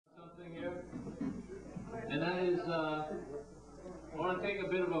and that is, I want to take a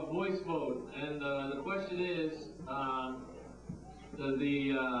bit of a voice vote, and the question is,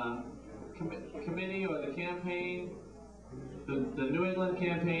 committee or the campaign, the New England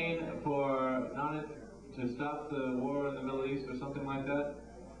campaign for to stop the war in the Middle East or something like that,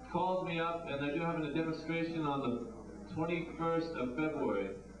 called me up, and they're having a demonstration on the 21st of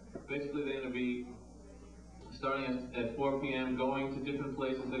February. Basically, they're going to be starting at 4 p.m., going to different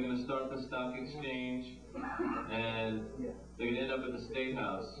places. They're going to start the stock exchange, and they're going to end up at the State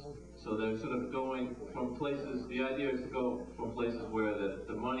House. So they're sort of going from places, the idea is to go from places where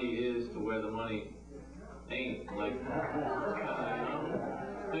the money is to where the money ain't. Like,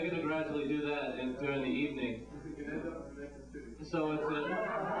 they're going to gradually do that during the evening. So it's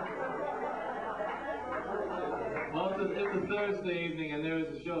a Thursday evening, and there is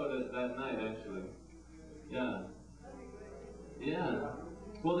a show that night, actually. Yeah. Yeah.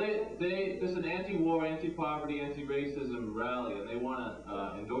 Well, there's an anti-war, anti-poverty, anti-racism rally, and they want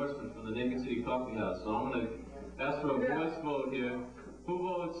an endorsement from the Naked City Coffee House. So I'm going to ask for a voice vote here. Who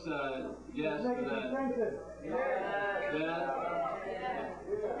votes yes for that? Yeah.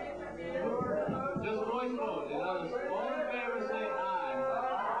 Just voice vote. All in favor say aye.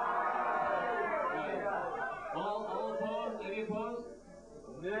 Right. All opposed? Any opposed?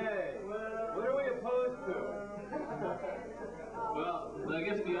 Nay. What are we opposed to? Well, I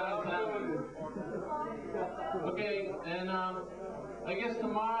guess the ayes have it. Okay, and I guess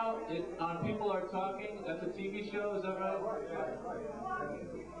tomorrow on People Are Talking, that's a TV show, is that right?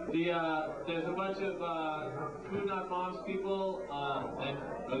 There's a bunch of Food Not Bombs people that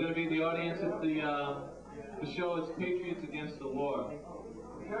are going to be in the audience at the show. It's Patriots Against the War.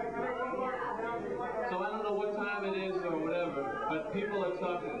 So I don't know what time it is or whatever, but People Are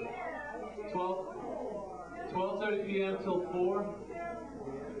Talking. 12:30 p.m. till 4,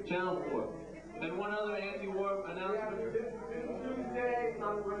 Channel 4. And one other anti-war announcement. Tuesday,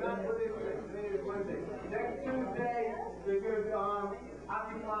 next Tuesday, they're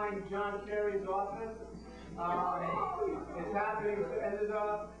occupying John Kerry's office. It's happening, there's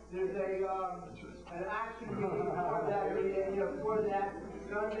an action meeting for that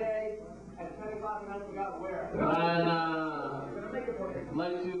Sunday at 10 o'clock, and I forgot where. And I'd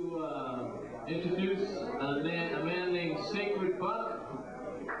like to introduce a man named Sacred Buck.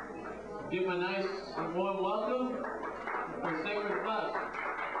 Give him a nice and warm welcome for Sacred Buck.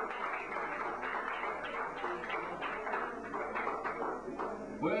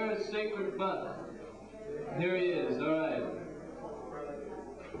 Where is Sacred Buck? Here he is, all right.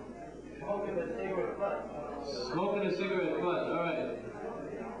 Smoking a cigarette butt. Smoking a cigarette butt, all right.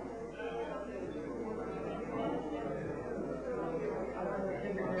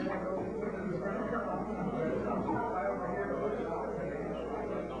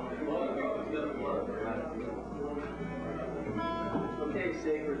 Okay,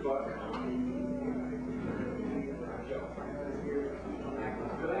 Sacred Buck.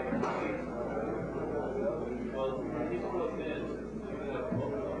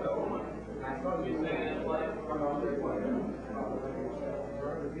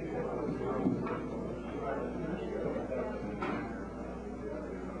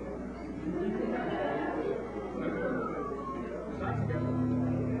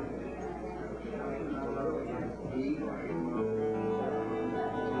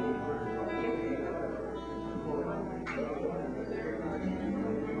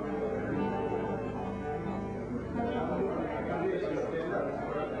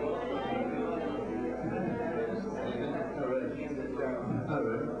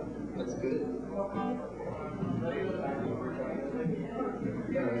 That's good.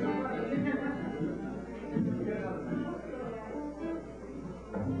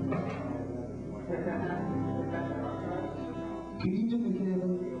 Can you do the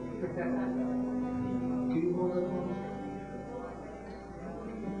candle? Can you hold that one?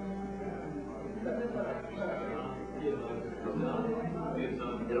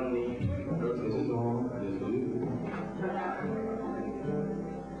 They don't need. This is on. Yes, you do.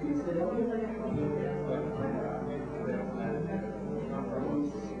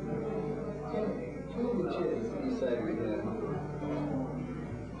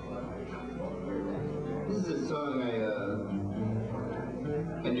 This is a song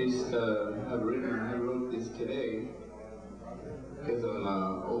I just have written. I wrote this today because I'm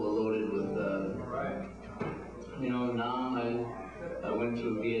overloaded with Nam. I went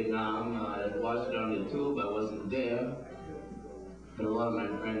to Vietnam. I watched it on YouTube. I wasn't there. But a lot of my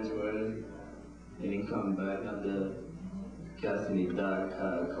friends were. They didn't come back. Not to cast any dark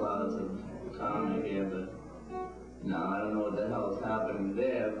clouds of comedy here, but I don't know what the hell is happening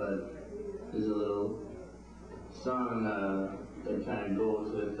there, but there's a little song that kind of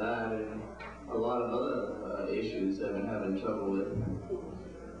goes with that, and a lot of other issues I've been having trouble with.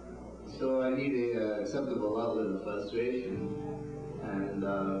 So I need a acceptable outlet of frustration, and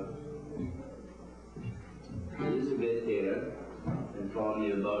Elizabeth here informed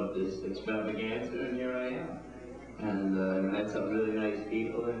me about this extravaganza, and here I am. And I met some really nice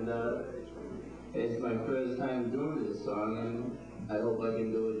people, and it's my first time doing this song, and I hope I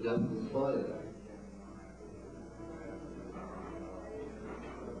can do it justice for you.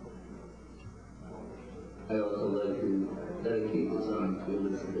 I also like to dedicate the song to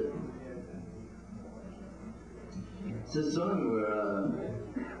Elizabeth. It's a song where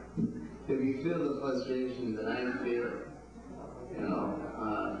if you feel the frustration that I feel, you know,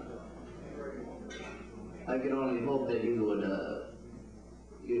 I can only hope that you would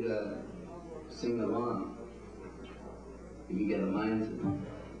you'd sing along if you get a mind to.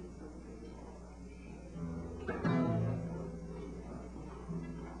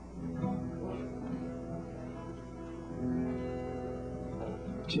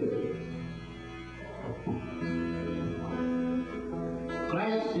 Church.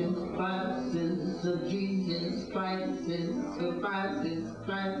 Crisis of Jesus, crisis of crisis,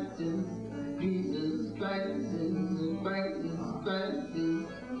 crisis, Jesus, crisis of crisis, crisis,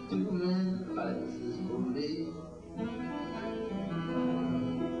 too many crises for me.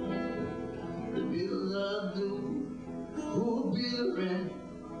 The bills are due, who'll be the rent?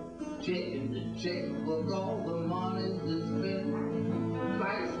 Checking the checkbook, all the money's been spent.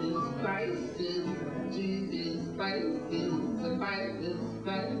 Crisis, crisis, Jesus, crisis, crisis,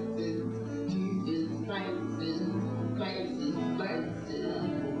 crisis, Jesus, crisis, crisis, crisis,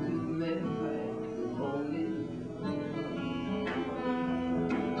 too many crises for me.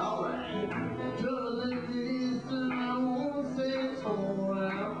 Alright, trouble as it is, and I won't say it's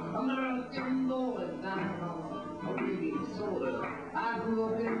alright. American boy down a reading soda. I grew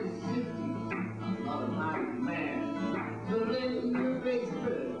up in the 60s, I'm not a mighty man. So letting your face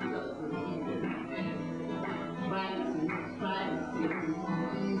hurt doesn't mean anything. Crisis, crisis,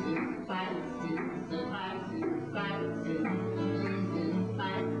 Jesus, crisis, crisis, crisis, Jesus,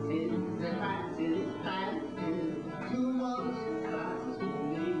 crisis, crisis, crisis, too much crisis for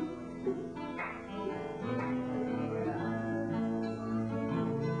me.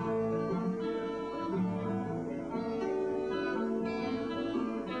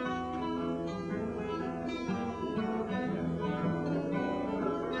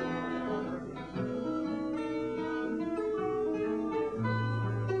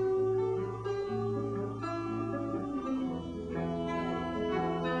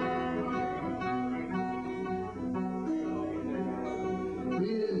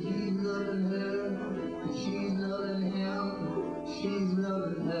 He's loving her, and she's loving him. She's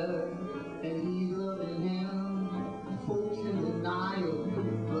loving her, and he's loving him. Folks in denial,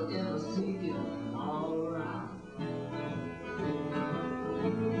 forever seeking all around.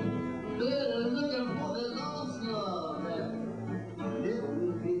 They're looking for the lost love that never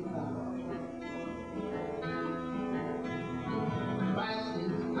will be found.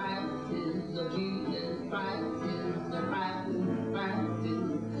 Crisis, crisis of Jesus, crisis, crisis, crisis,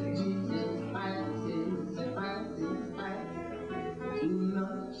 Jesus, crisis, crisis, crisis, too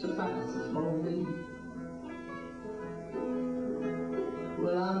much crisis for me.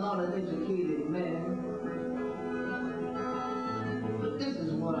 Well, I'm not an educated man, but this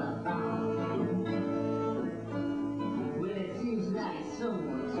is what I found. When it seems like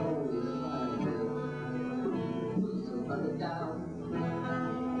someone's always trying to put somebody down.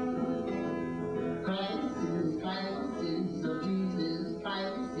 Crisis, crisis of Jesus,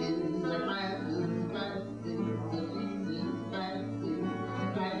 crisis, crisis, crisis of Jesus, crisis,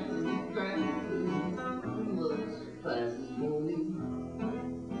 crisis, crisis, too much crisis for me.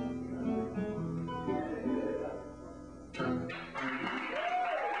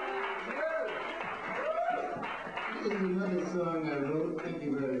 This is another song I wrote. Thank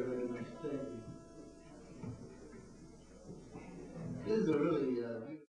you very much.